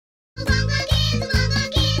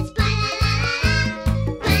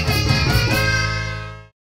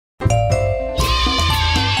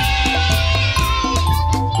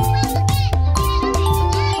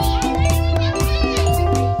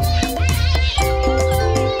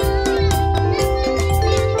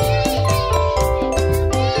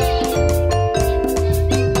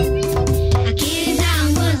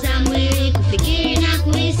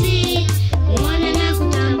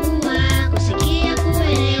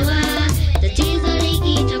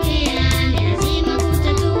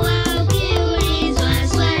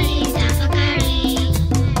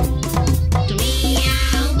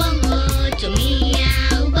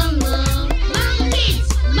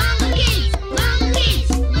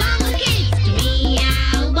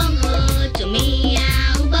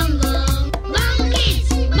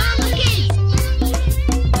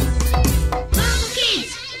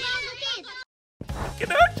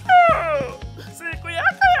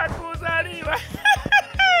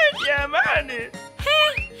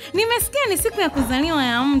Nimesikia ni siku ya kuzaliwa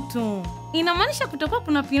ya mtu. Inamaanisha kutakuwa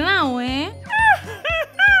kuna pilau Leo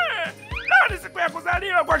ni siku ya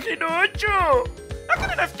kuzaliwa kwa kiduchu.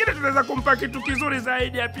 Lakini nafikiri tunaweza kumpa kitu kizuri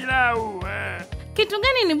zaidi ya pilau. Kitu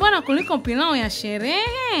gani ni bora kuliko pilau ya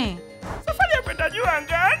sherehe? Safari ya kwenda juu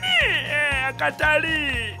angani.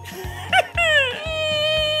 Akatali.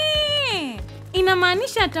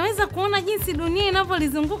 Inamaanisha ataweza kuona jinsi dunia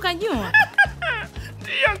inavyolizunguka jua.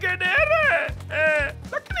 Ndio Ngedere.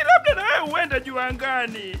 Lakini labda na wewe uende juu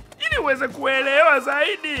angani ili uweze kuelewa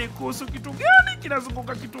zaidi kuhusu kitu gani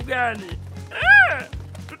kinazunguka kitu gani.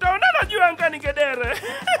 Tutaonana juu angani Ngedere.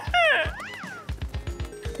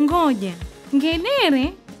 Ngoja,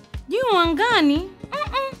 Ngedere juu angani?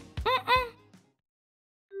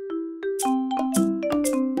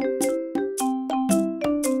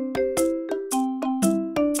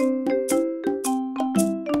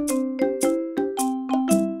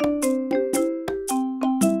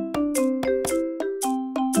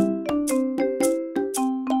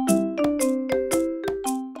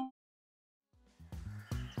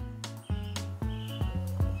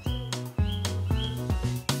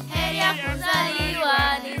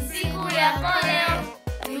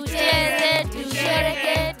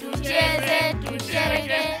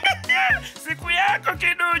 Siku yako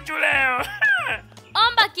kiduchu leo.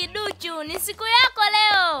 Omba kiduchu, ni siku yako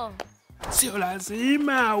leo. Sio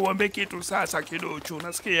lazima uombe kitu sasa kiduchu,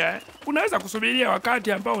 unasikia? Unaweza kusubiria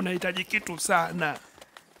wakati ambao unahitaji kitu sana.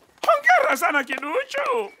 Hongera sana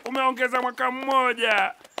kiduchu, umeongeza mwaka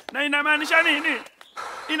mmoja. Na inamaanisha nini?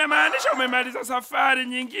 Inamaanisha umemaliza safari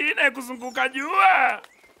nyingine kuzunguka jua.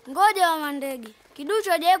 Ngoja mama ndege, kiduchu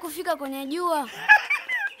hajawahi kufika kwenye jua.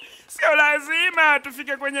 Sio lazima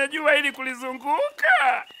tufike kwenye jua ili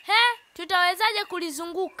kulizunguka. Tutawezaje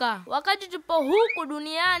kulizunguka wakati tupo huku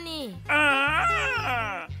duniani?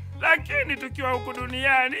 Lakini tukiwa huku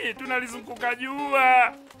duniani tunalizunguka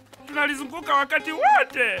jua. Tunalizunguka wakati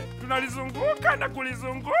wote. Tunalizunguka na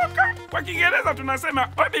kulizunguka. Kwa Kiingereza tunasema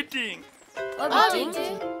orbiting.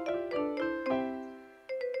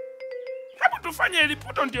 Hebu tufanye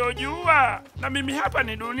liputo ndio jua. Na mimi hapa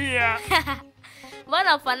ni dunia.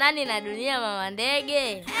 Mbona ufanani na dunia mama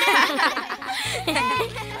ndege?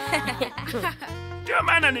 Ndio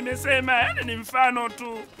maana nimesema ni mfano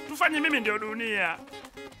tu. Tufanye mimi ndio dunia.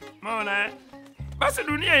 Umeona Basi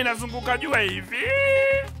dunia inazunguka jua hivi.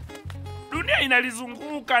 Dunia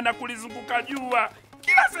inalizunguka na kulizunguka jua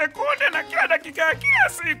kila sekunde na kila dakika ya kila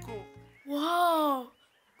siku. Wow!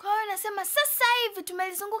 Kwa hiyo nasema sasa hivi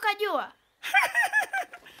tumelizunguka jua?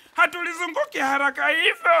 Hatulizunguki haraka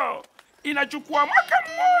hivyo. Inachukua mwaka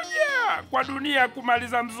mmoja kwa dunia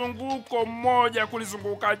kumaliza mzunguko mmoja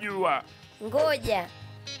kulizunguka jua. Ngoja.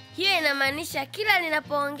 Hiyo inamaanisha kila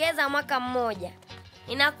ninapoongeza mwaka mmoja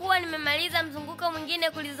inakuwa nimemaliza mzunguko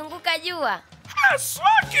mwingine kulizunguka jua. Haswa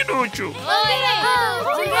kiduchu.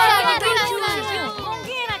 Hongera kiduchu.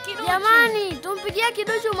 Jamani, tumpigie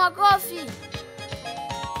kiduchu makofi.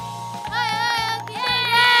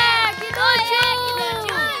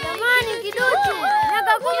 Jamani kiduchu,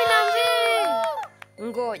 miaka 12.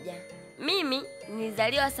 Ngoja. Mimi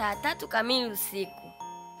nilizaliwa saa 3 kamili usiku.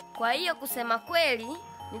 Kwa hiyo kusema kweli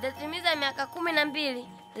nitatimiza miaka 12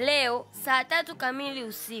 leo saa 3 kamili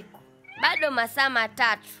usiku. Bado masaa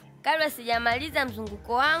 3 kabla sijamaliza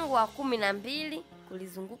mzunguko wangu wa 12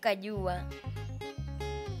 kulizunguka jua.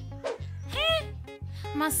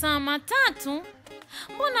 Masaa 3?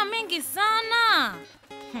 Mbona mengi sana?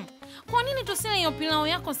 Kwa nini tusile hiyo pilau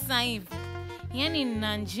yako sasa hivi? Yaani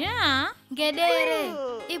nina njaa. Ngedere,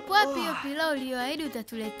 ipo wapi hiyo pilau uliyoahidi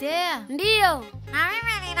utatuletea? Ndio. Na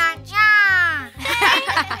mimi nina njaa.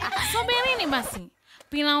 Subirini basi.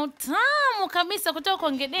 Pilau tamu kabisa kutoka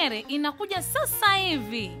kwa Ngedere inakuja sasa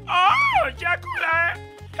hivi. Chakula.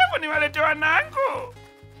 Hebu niwalete wanangu.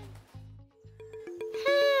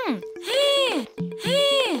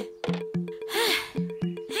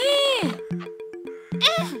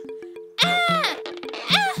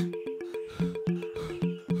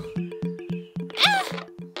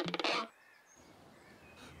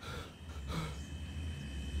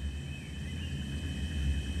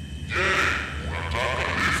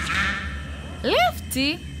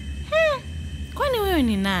 Lifti? Kwani wewe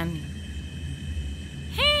ni nani?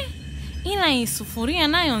 Ila hii sufuria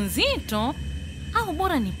nayo nzito. Au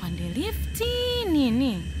bora nipande lifti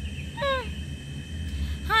nini?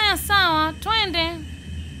 Haya sawa, twende.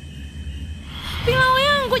 Pilau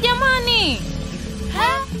yangu jamani.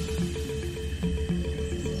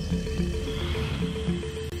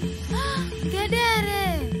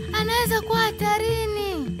 Ngedere, anaweza kuwa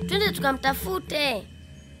hatarini. Twende tukamtafute.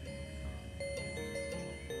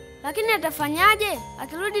 Lakini atafanyaje?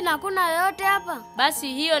 Akirudi na hakuna yoyote hapa. Basi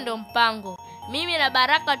hiyo ndo mpango. Mimi na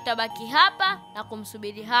Baraka tutabaki hapa na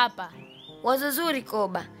kumsubiri hapa. Wazo zuri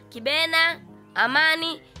Koba. Kibena,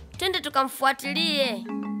 Amani, twende tukamfuatilie.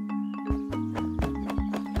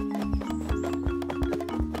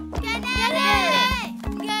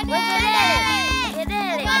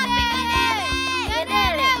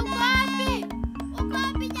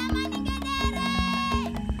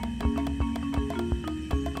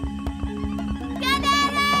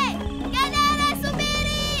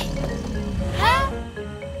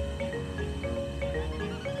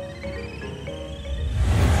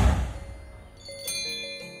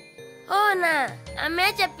 Ona,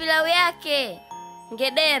 ameacha pilau yake.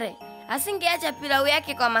 Ngedere asingeacha pilau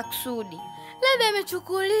yake kwa makusudi. Labda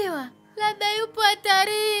amechukuliwa, labda yupo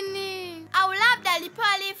hatarini, au labda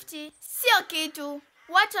alipewa lifti. Sio kitu.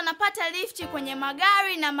 Watu wanapata lifti kwenye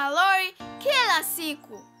magari na malori kila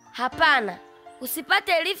siku. Hapana,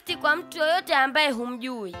 usipate lifti kwa mtu yoyote ambaye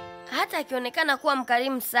humjui. Hata akionekana kuwa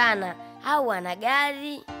mkarimu sana au ana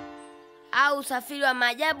gari au usafiri wa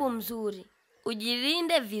maajabu mzuri.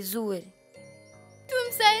 Ujilinde vizuri.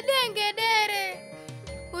 Tumsaidie Ngedere.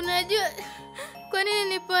 Unajua kwa nini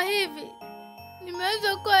nipo hivi?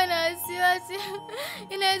 Nimeweza kuwa na wasiwasi.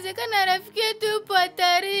 Inawezekana rafiki yetu yupo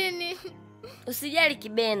hatarini. Usijali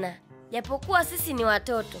Kibena. Japokuwa sisi ni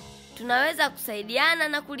watoto, tunaweza kusaidiana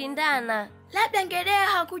na kulindana. Labda Ngedere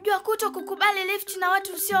hakujua kukubali lift na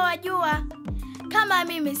watu usiowajua. Kama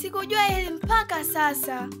mimi sikujua hili mpaka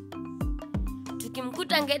sasa.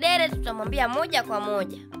 Tukimkuta Ngedere tutamwambia moja kwa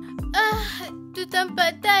moja.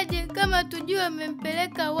 Tutampataje kama tujue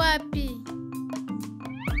amempeleka wapi?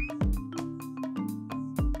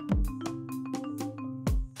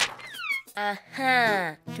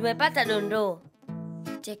 Aha, tumepata dondoo.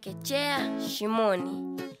 Chekechea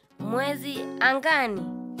shimoni, mwezi angani.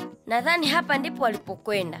 Nadhani hapa ndipo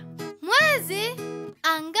walipokwenda. Mwezi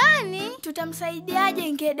angani?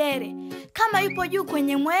 Tutamsaidiaje Ngedere kama yupo juu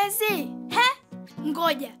kwenye mwezi?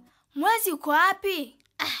 Ngoja, mwezi uko wapi?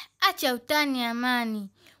 Acha utani Amani.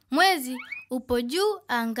 Mwezi upo juu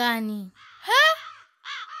angani.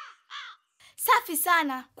 Safi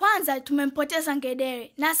sana. Kwanza tumempoteza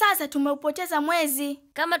Ngedere na sasa tumeupoteza mwezi.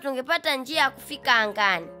 Kama tungepata njia ya kufika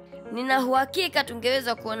angani, nina uhakika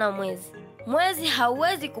tungeweza kuona mwezi. Mwezi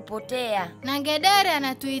hauwezi kupotea. Na Ngedere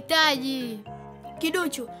anatuhitaji.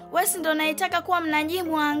 Kiduchu, wewe ndo unayetaka kuwa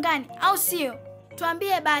mnajimu wa angani au sio?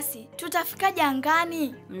 Tuambie basi, tutafikaje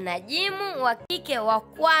angani? Mnajimu wa kike wa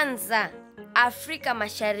kwanza Afrika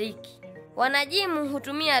Mashariki. Wanajimu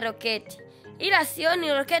hutumia roketi. Ila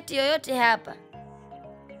sioni roketi yoyote hapa.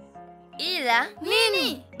 Ila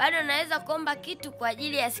nini? Bado naweza kuomba kitu kwa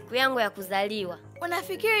ajili ya siku yangu ya kuzaliwa.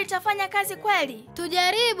 Unafikiri itafanya kazi kweli?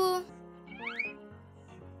 Tujaribu.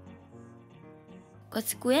 Kwa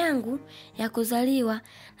siku yangu ya kuzaliwa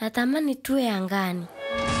natamani tuwe angani.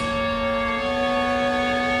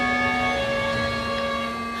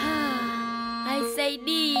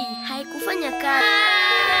 Haisaidii, haikufanya kazi.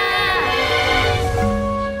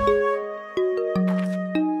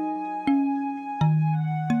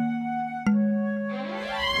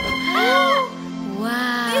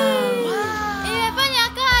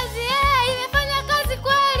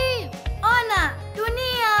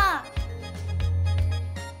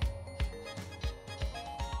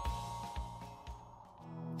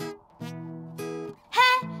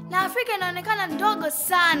 Afrika inaonekana ndogo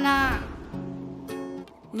sana.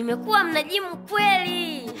 Nimekuwa mnajimu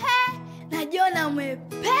kweli. Najiona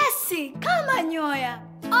mwepesi kama nyoya.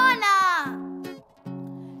 Ona!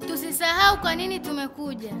 Tusisahau kwa nini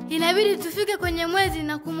tumekuja. Inabidi tufike kwenye mwezi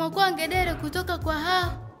na kumwokoa Ngedere kutoka kwa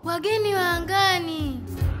hao wageni wa angani.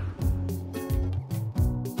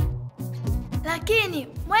 Lakini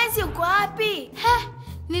mwezi uko wapi?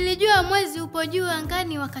 Nilijua mwezi upo juu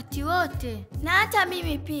angani wakati wote. Na hata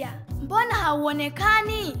mimi pia. Mbona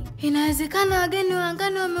hauonekani? Inawezekana wageni wa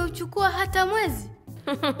angani wameuchukua hata mwezi.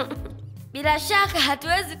 Bila shaka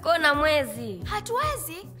hatuwezi kuona mwezi.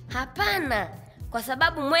 Hatuwezi? Hapana, kwa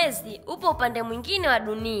sababu mwezi upo upande mwingine wa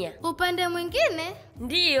dunia. Upande mwingine?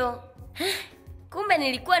 Ndiyo. Kumbe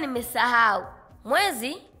nilikuwa nimesahau.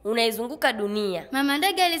 Mwezi unaizunguka dunia. Mama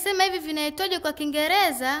ndege alisema hivi vinaitwaje kwa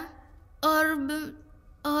Kiingereza?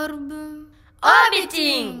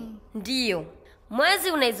 Orbiting. Ndiyo.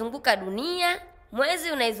 Mwezi unaizunguka dunia,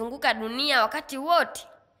 mwezi unaizunguka dunia wakati wote.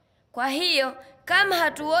 Kwa hiyo, kama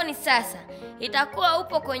hatuoni sasa, itakuwa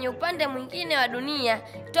upo kwenye upande mwingine wa dunia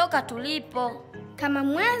toka tulipo. Kama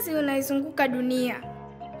mwezi unaizunguka dunia,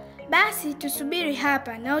 basi tusubiri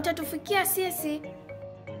hapa na utatufikia sisi.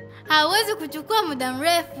 hauwezi kuchukua muda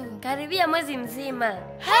mrefu. Karibia mwezi mzima.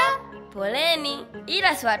 Poleni,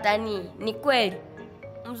 ila siwatanii, ni kweli.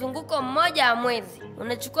 Mzunguko mmoja wa mwezi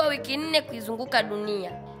unachukua wiki 4 kuizunguka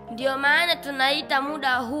dunia. Ndio maana tunaita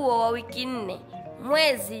muda huo wa wiki 4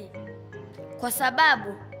 mwezi. Kwa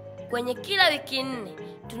sababu kwenye kila wiki 4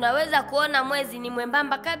 tunaweza kuona mwezi ni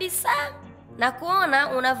mwembamba kabisa, na kuona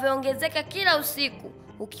unavyoongezeka kila usiku,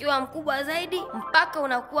 ukiwa mkubwa zaidi mpaka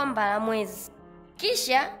unakuwa mbalamwezi.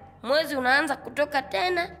 Kisha mwezi unaanza kutoka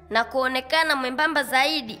tena na kuonekana mwembamba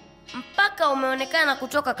zaidi mpaka umeonekana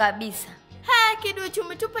kutoka kabisa. Kiduchu,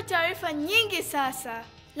 umetupa taarifa nyingi sasa,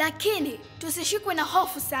 lakini tusishikwe na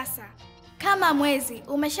hofu sasa. Kama mwezi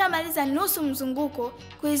umeshamaliza nusu mzunguko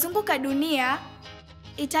kuizunguka dunia,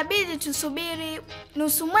 itabidi tusubiri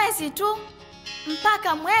nusu mwezi tu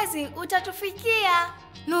mpaka mwezi utatufikia.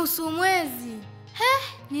 Nusu mwezi?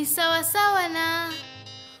 Ni sawa na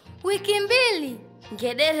wiki 2.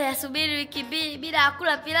 Ngedere yasubiri wiki 2 bila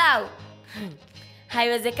kula pilau?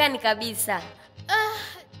 Haiwezekani kabisa.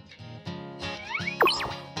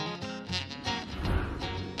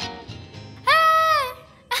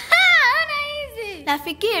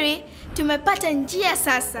 Nafikiri tumepata njia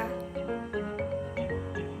sasa.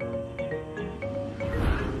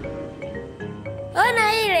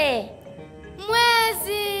 Ona ile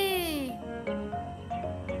mwezi.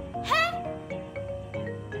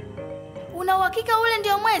 Una uhakika ule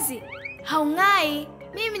ndio mwezi? Haung'ai.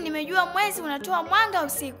 Mimi nimejua mwezi unatoa mwanga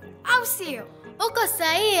usiku, au sio? Uko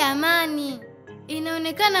sahihi Amani.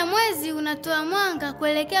 Inaonekana mwezi unatoa mwanga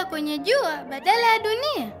kuelekea kwenye jua badala ya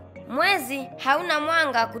dunia. Mwezi hauna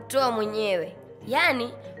mwanga kutoa mwenyewe,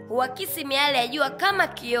 yaani huakisi miale ya jua kama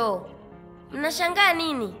kioo. Mnashangaa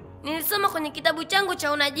nini? Nilisoma kwenye kitabu changu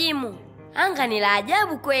cha unajimu. Anga ni la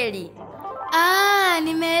ajabu kweli.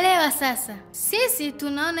 Nimeelewa sasa. Sisi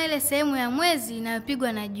tunaona ile sehemu ya mwezi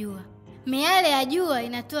inayopigwa na jua. Miale ya jua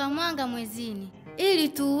inatoa mwanga mwezini ili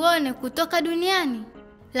tuuone kutoka duniani.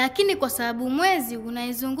 Lakini kwa sababu mwezi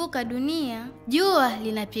unaizunguka dunia, jua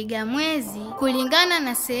linapiga mwezi kulingana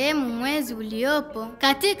na sehemu mwezi uliopo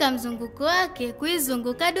katika mzunguko wake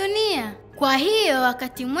kuizunguka dunia. Kwa hiyo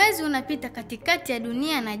wakati mwezi unapita katikati ya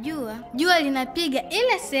dunia na jua, jua linapiga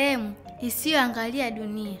ile sehemu isiyoangalia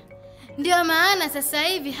dunia. Ndio maana sasa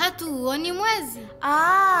hivi hatuuoni mwezi.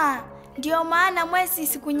 Ndio maana mwezi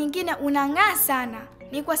siku nyingine unang'aa sana.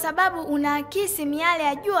 Ni kwa sababu unaakisi miale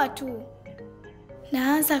ya jua tu.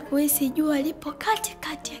 Naanza kuhisi jua lipo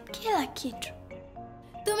katikati ya kila kitu.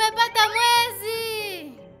 Tumepata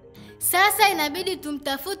mwezi. Sasa inabidi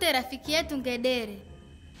tumtafute rafiki yetu Ngedere.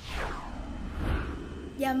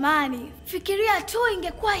 Jamani, fikiria tu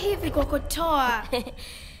ingekuwa hivi kokotoa.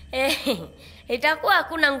 Itakuwa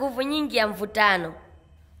hakuna nguvu nyingi ya mvutano.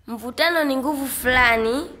 Mvutano ni nguvu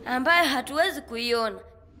fulani ambayo hatuwezi kuiona,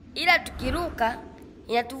 ila tukiruka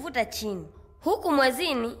inatuvuta chini. Huku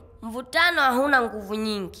mwezini mvutano hauna nguvu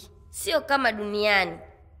nyingi, sio kama duniani.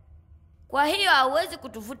 Kwa hiyo hauwezi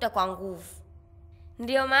kutuvuta kwa nguvu.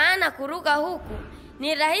 Ndio maana kuruka huku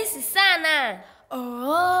ni rahisi sana.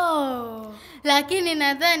 Lakini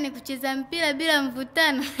nadhani kucheza mpira bila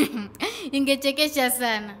mvutano ingechekesha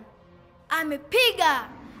sana. Amepiga.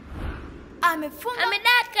 Amefunga.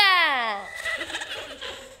 Amedaka.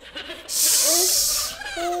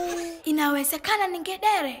 Inawezekana ni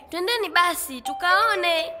Ngedere. Twendeni basi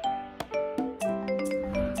tukaone.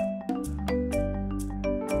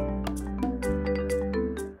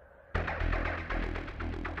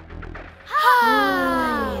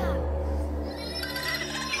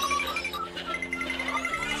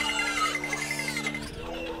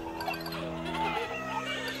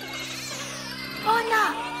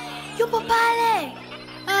 Ona, yupo pale.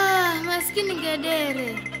 Maskini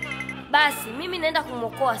Ngedere. Basi mimi naenda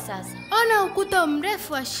kumwokoa sasa. Ona ukuta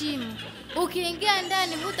mrefu wa shimo. Ukiingia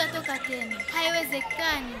ndani hutatoka tena.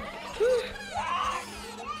 Haiwezekani.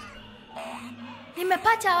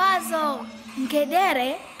 Nimepata wazo.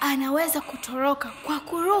 Ngedere anaweza kutoroka kwa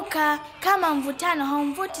kuruka. Kama mvutano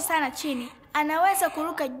haumvuti sana chini, anaweza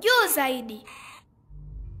kuruka juu zaidi.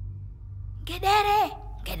 Ngedere,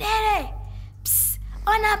 Ngedere.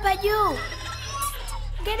 Ona hapa juu.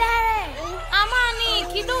 Ngedere.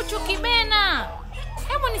 Amani, kiduchu kibena.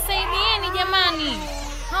 Hebu nisaidieni jamani.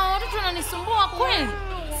 Hawa watoto wananisumbua kweli.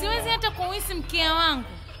 Siwezi hata kuhisi mkia wangu.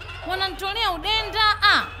 Wananitolea udenda.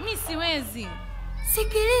 Mimi siwezi.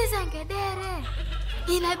 Sikiliza Ngedere.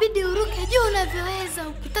 Inabidi uruke juu unavyoweza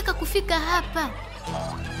ukitaka kufika hapa.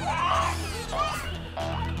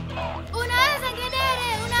 Unaweza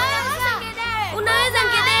Ngedere, unaweza. Unaweza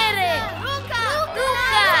Ngedere.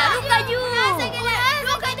 Ruka juu.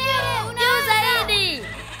 Juu zaidi.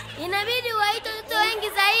 Inabidi waite watoto wengi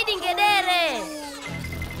zaidi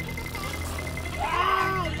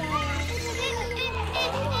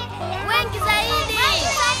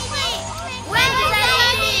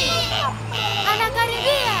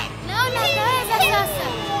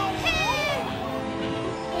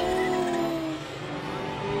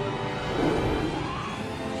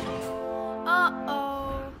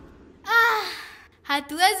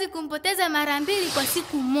hatuwezi kumpoteza mara mbili kwa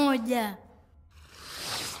siku moja.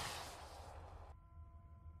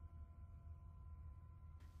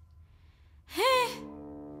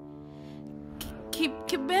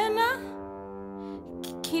 Kibena,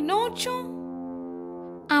 Kidocho,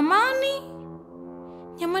 Amani,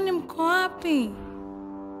 jamani mko wapi?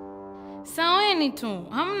 Saweni tu,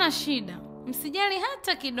 hamna shida. Msijali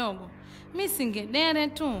hata kidogo. Mimi singedere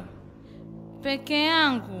tu. Peke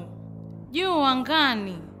yangu. Juu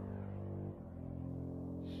angani.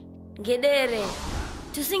 Ngedere,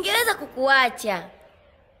 tusingeweza kukuacha.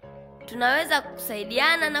 Tunaweza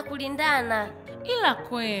kusaidiana na kulindana. Ila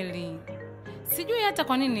kweli sijui hata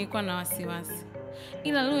kwa nini nilikuwa na wasiwasi.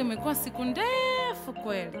 Ila leo imekuwa siku ndefu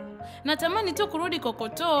kweli. Natamani tu kurudi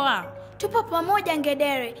kokotoa. Tupo pamoja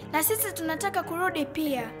Ngedere, na sisi tunataka kurudi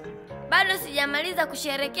pia. Bado sijamaliza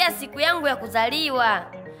kusherehekea siku yangu ya kuzaliwa.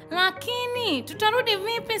 Lakini tutarudi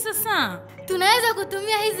vipi sasa? Tunaweza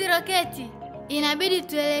kutumia hizi roketi. Inabidi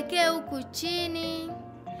tuelekee huku chini.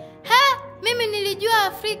 Mimi nilijua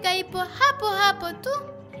Afrika ipo hapo hapo tu.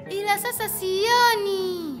 Ila sasa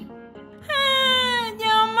sioni.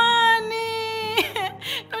 Jamani.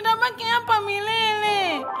 Tutabaki hapa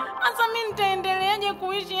milele. Sasa mimi nitaendeleaje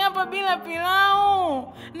kuishi hapa bila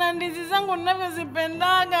pilau na ndizi zangu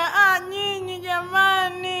ninavyozipendaga? Nyinyi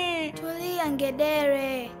jamani. Tulia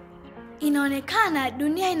Ngedere. Inaonekana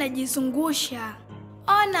dunia inajizungusha.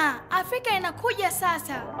 Ona, Afrika inakuja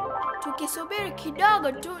sasa. Tukisubiri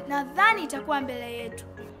kidogo tu, nadhani itakuwa mbele yetu.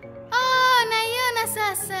 Naiona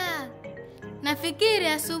sasa. Nafikiri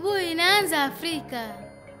asubuhi inaanza Afrika.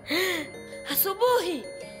 Asubuhi?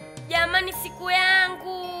 Jamani, siku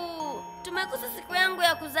yangu. Tumekosa siku yangu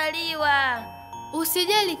ya kuzaliwa.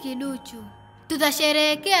 Usijali Kiduchu.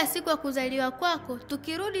 Tutasherehekea siku ya kuzaliwa kwako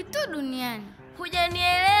tukirudi tu duniani.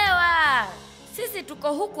 Hujanielewa. Sisi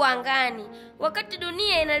tuko huku angani wakati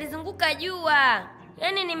dunia inalizunguka jua.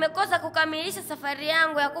 Yaani nimekosa kukamilisha safari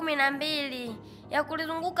yangu ya 12 ya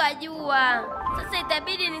kulizunguka jua. Sasa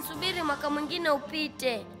itabidi nisubiri mwaka mwingine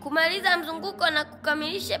upite kumaliza mzunguko na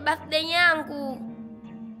kukamilisha birthday yangu.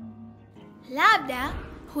 Labda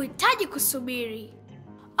huhitaji kusubiri.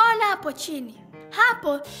 Ona hapo chini.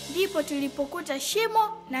 Hapo ndipo tulipokuta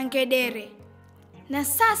shimo na Ngedere. Na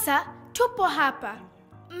sasa tupo hapa.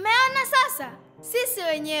 Mmeona sasa? Sisi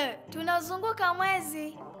wenyewe tunazunguka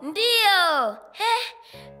mwezi. Ndiyo.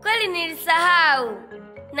 Kweli nilisahau.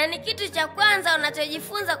 Na ni kitu cha kwanza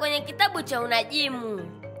unachojifunza kwenye kitabu cha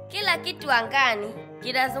unajimu. Kila kitu angani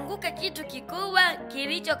kinazunguka kitu kikubwa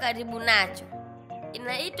kilicho karibu nacho.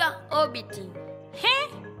 Inaitwa orbiting.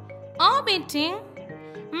 Orbiting?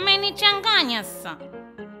 Mmenichanganya sasa.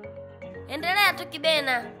 Endelea tu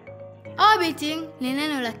Kibena. Orbiting ni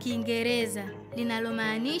neno la Kiingereza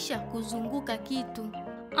linalomaanisha kuzunguka kitu.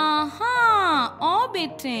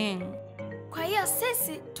 Orbiting. Kwa hiyo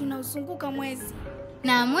sisi tunazunguka mwezi.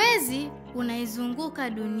 Na mwezi unaizunguka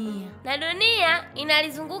dunia. Na dunia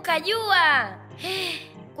inalizunguka jua.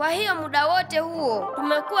 Kwa hiyo muda wote huo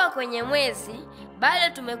tumekuwa kwenye mwezi,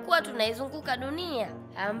 bado tumekuwa tunaizunguka dunia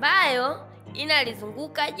ambayo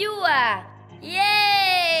inalizunguka jua.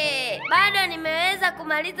 Bado nimeweza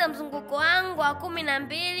kumaliza mzunguko wangu wa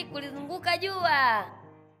 12 kulizunguka jua.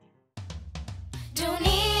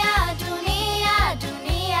 Dunia, dunia,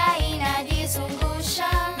 dunia inajizungusha.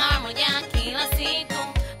 Mara moja kila siku,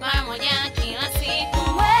 mara moja kila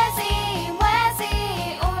siku. Mwezi, mwezi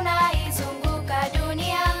unaizunguka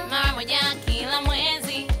dunia. Mara moja kila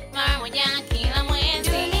mwezi, mara moja kila mwezi.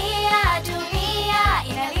 Dunia, dunia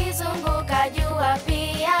inalizunguka jua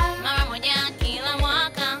pia. Mara moja kila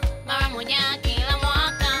mwaka, mara moja kila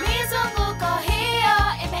mwaka. Mizunguko hiyo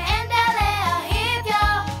imeendelea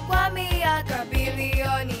hivyo kwa miaka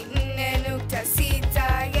bilioni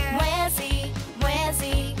 4.6. Mwezi,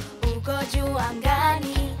 mwezi uko jua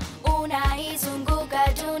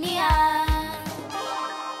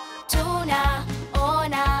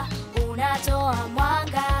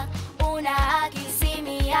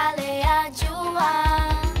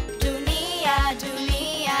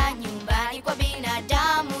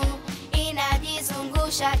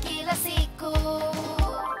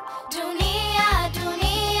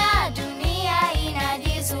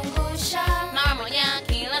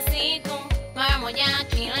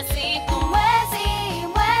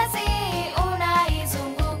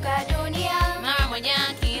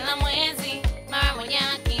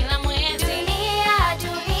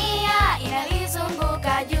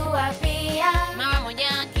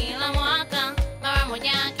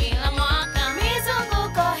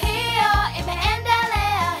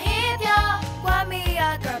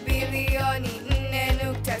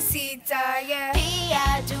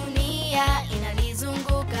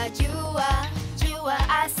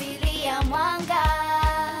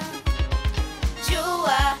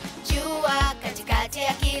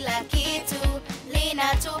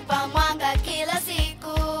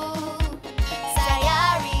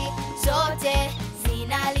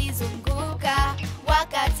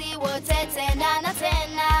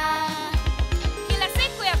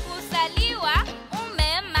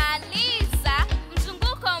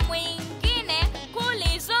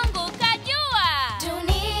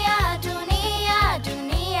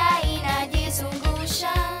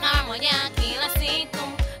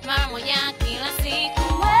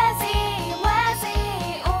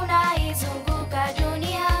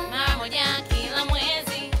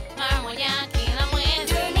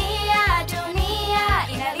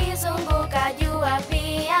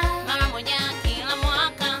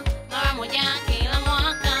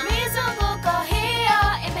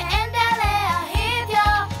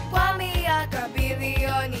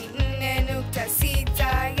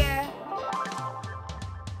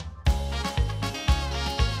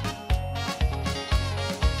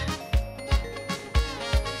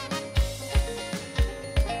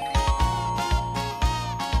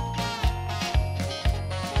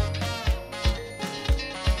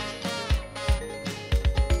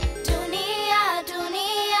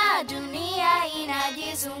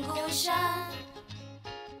inazungusha.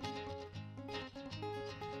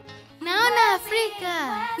 Naona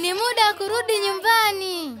Afrika, ni muda wa kurudi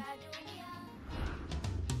nyumbani.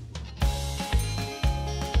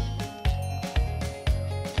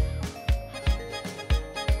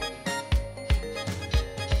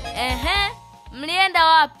 Ehe, mlienda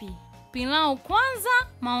wapi? Pilau kwanza,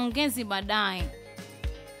 maongezi baadaye.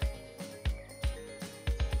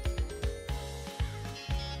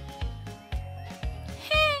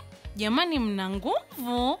 Jamani, mna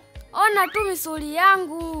nguvu. Ona tu misuli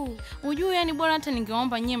yangu. Ujue yani bora hata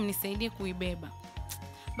ningeomba nyie mnisaidie kuibeba.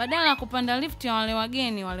 Badala ya kupanda lift ya wale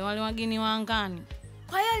wageni wa angani.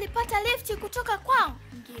 Kwa hiyo alipata lifti kutoka kwao?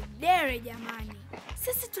 Ngedere jamani.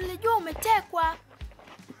 Sisi tulijua umetekwa.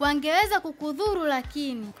 Wangeweza kukudhuru,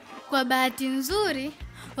 lakini kwa bahati nzuri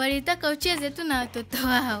walitaka ucheze tu na watoto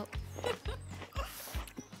wao.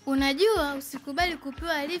 Unajua usikubali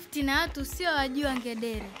kupewa lifti na watu usio wajua,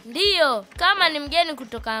 ngedere. Ndiyo, kama ni mgeni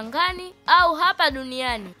kutoka angani au hapa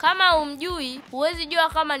duniani. Kama umjui, huwezi jua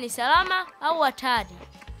kama ni salama au hatari.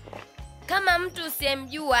 Kama mtu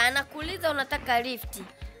usiyemjua anakuuliza unataka lifti,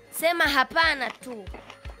 sema hapana tu.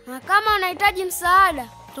 Na kama unahitaji msaada,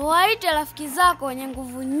 tuwaite rafiki zako wenye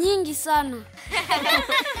nguvu nyingi sana.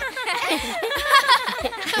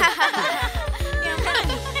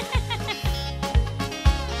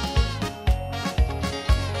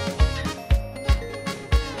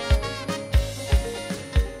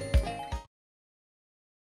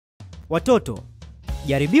 Watoto,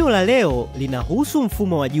 jaribio la leo linahusu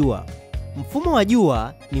mfumo wa jua. Mfumo wa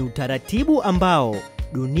jua ni utaratibu ambao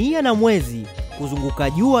dunia na mwezi kuzunguka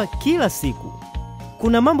jua kila siku.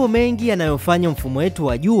 Kuna mambo mengi yanayofanya mfumo wetu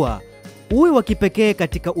wa jua uwe wa kipekee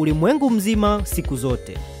katika ulimwengu mzima siku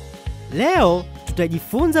zote. Leo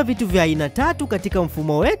tutajifunza vitu vya aina 3 katika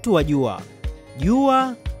mfumo wetu wa jua: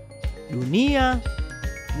 jua, dunia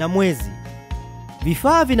na mwezi.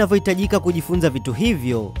 Vifaa vinavyohitajika kujifunza vitu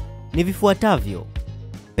hivyo ni vifuatavyo: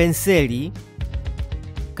 penseli,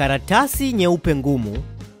 karatasi nyeupe ngumu,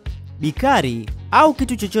 bikari au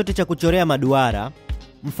kitu chochote cha kuchorea maduara,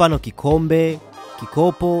 mfano kikombe,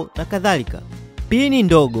 kikopo na kadhalika, pini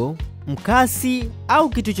ndogo, mkasi au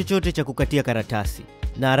kitu chochote cha kukatia karatasi,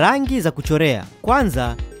 na rangi za kuchorea.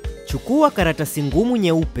 Kwanza, chukua karatasi ngumu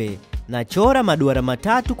nyeupe na chora maduara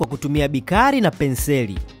 3 kwa kutumia bikari na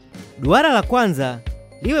penseli. Duara la kwanza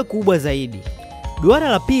liwe kubwa zaidi, duara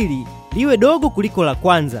la pili liwe dogo kuliko la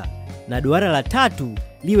kwanza, na duara la 3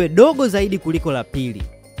 liwe dogo zaidi kuliko la pili.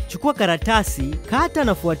 Chukua karatasi, kata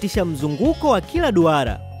na fuatisha mzunguko wa kila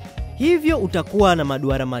duara. Hivyo utakuwa na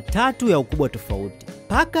maduara 3 ya ukubwa tofauti.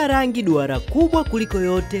 Paka rangi duara kubwa kuliko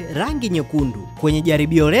yote, rangi nyekundu. Kwenye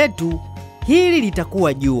jaribio letu hili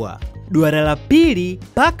litakuwa jua. Duara la pili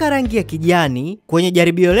paka rangi ya kijani. Kwenye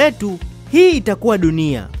jaribio letu hii itakuwa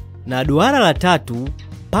dunia. Na duara la 3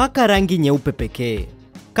 paka rangi nyeupe pekee.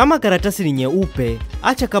 Kama karatasi ni nyeupe,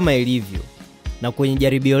 acha kama ilivyo. Na kwenye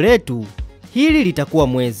jaribio letu hili litakuwa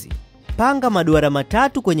mwezi. Panga maduara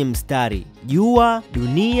 3 kwenye mstari: jua,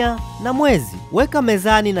 dunia na mwezi. Weka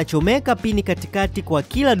mezani na chomeka pini katikati kwa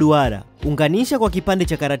kila duara. Unganisha kwa kipande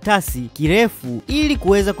cha karatasi kirefu ili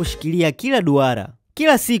kuweza kushikilia kila duara.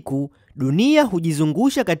 Kila siku dunia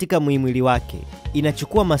hujizungusha katika muhimili wake.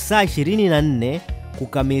 Inachukua masaa 24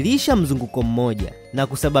 kukamilisha mzunguko mmoja na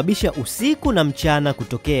kusababisha usiku na mchana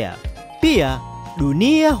kutokea. Pia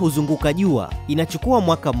dunia huzunguka jua. Inachukua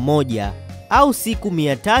mwaka mmoja au siku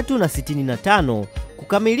 365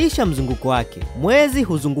 kukamilisha mzunguko wake. Mwezi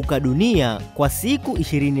huzunguka dunia kwa siku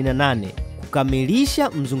 28 kukamilisha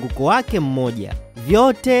mzunguko wake mmoja.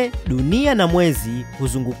 Vyote, dunia na mwezi,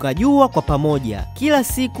 huzunguka jua kwa pamoja kila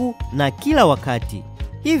siku na kila wakati.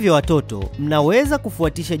 Hivyo watoto, mnaweza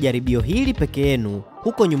kufuatisha jaribio hili peke yenu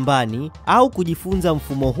huko nyumbani au kujifunza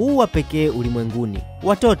mfumo huu wa pekee ulimwenguni.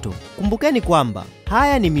 Watoto, kumbukeni kwamba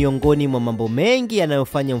haya ni miongoni mwa mambo mengi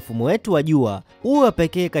yanayofanya mfumo wetu wa jua uwe wa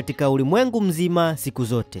pekee katika ulimwengu mzima siku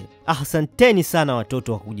zote. Asanteni sana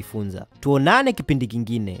watoto wa kujifunza. Tuonane kipindi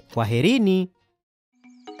kingine. Kwaherini.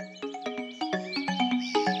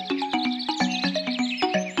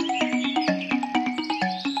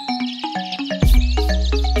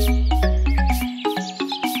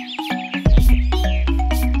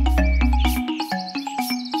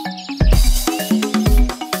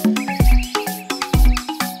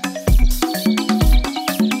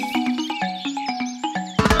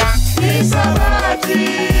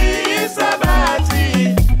 Hisabati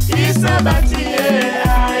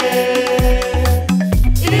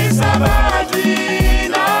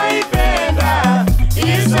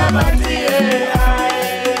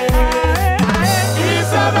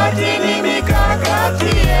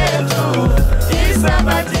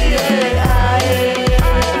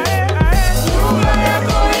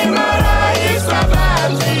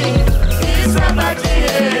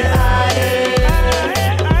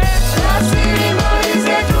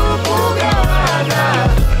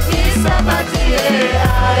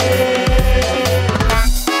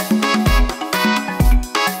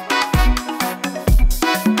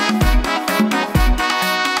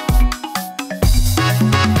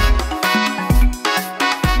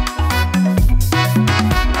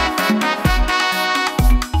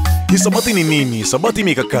Hisabati ni nini? Hisabati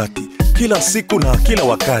mikakati kila siku na kila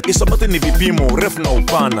wakati. Hisabati ni vipimo, urefu na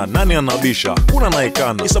upana, nani anabisha? Kuna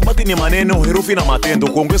naekana. Hisabati ni maneno, herufi na matendo,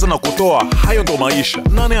 kuongeza na kutoa, hayo ndo maisha.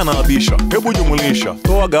 Nani anabisha? Hebu jumulisha,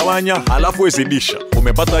 toa, gawanya, halafu zidisha.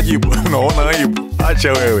 Umepata jibu? Unaona aibu?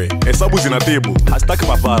 Acha wewe, hesabu zinatibu, hasitaki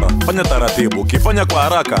papara. Fanya taratibu, kifanya kwa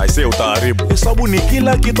haraka aisee utaharibu. Hesabu ni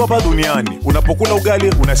kila kitu hapa duniani. Unapokula ugali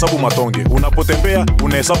unahesabu matonge, unapotembea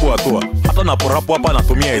unahesabu hatua. Hata naporapo hapa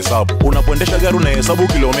natumia hesabu. Unapoendesha gari unahesabu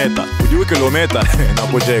kilomita. Ujui kilomita?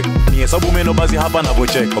 Napocheka. Ni hesabu meno basi hapa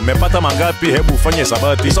napocheka. Umepata mangapi? Hebu ufanye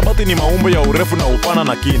hisabati. Hisabati ni maumbo ya urefu na upana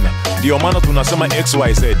na kina. Ndio maana tunasema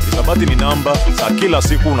XYZ. Hisabati ni namba za kila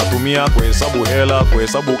siku unatumia kuhesabu hela,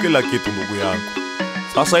 kuhesabu kila kitu ndugu yangu.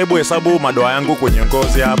 Sasa hebu hesabu madoa yangu kwenye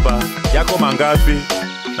ngozi hapa. Yako mangapi?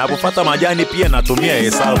 Napopata majani pia natumia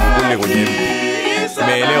hesabu kule kwenye mti.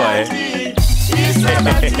 Umeelewa eh?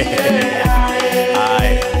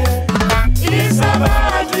 Hai.